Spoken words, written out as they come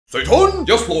Satan?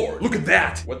 Yes, Lord. Look at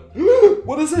that. What?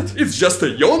 What is it? It's just a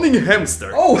yawning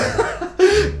hamster. Oh.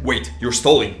 Wait, you're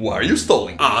stalling. Why are you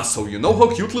stalling? Ah, so you know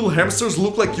how cute little hamsters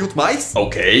look like cute mice?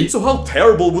 Okay. So how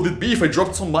terrible would it be if I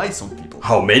dropped some mice on people?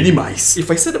 How many mice? If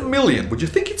I said 1 million, would you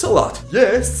think it's a lot?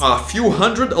 Yes. A few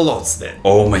hundred a lots then.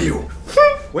 Oh my you.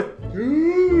 What?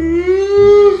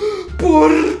 Por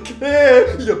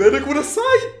qué? Ya me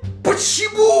reconhecei.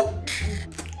 Почему?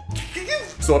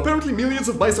 So apparently millions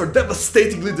of mice are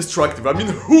devastatingly destructive. I mean,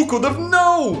 who could have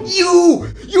known?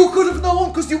 You! You could have known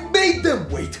because you made them!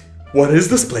 Wait, what is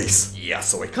this place? Yeah,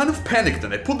 so I kind of panicked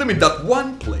and I put them in that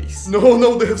one place.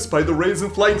 No, they have spider rays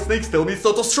and flying snakes. Tell me it's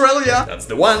not Australia. That's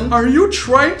the one. Are you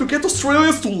trying to get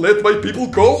Australians to let my people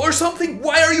go or something?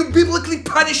 Why are you biblically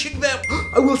punishing them?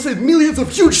 I will send millions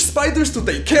of huge spiders to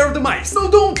take care of the mice. No,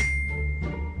 don't!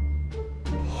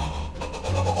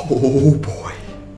 Oh boy.